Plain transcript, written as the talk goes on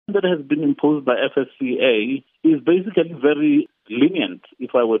that has been imposed by FSCA is basically very lenient,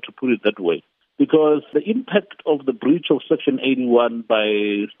 if I were to put it that way, because the impact of the breach of Section 81 by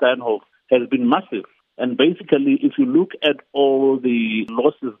Steinhoff has been massive. And basically, if you look at all the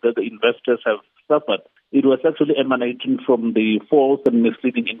losses that the investors have suffered, it was actually emanating from the false and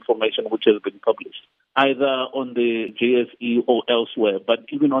misleading information which has been published, either on the JSE or elsewhere, but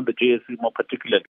even on the JSE more particularly.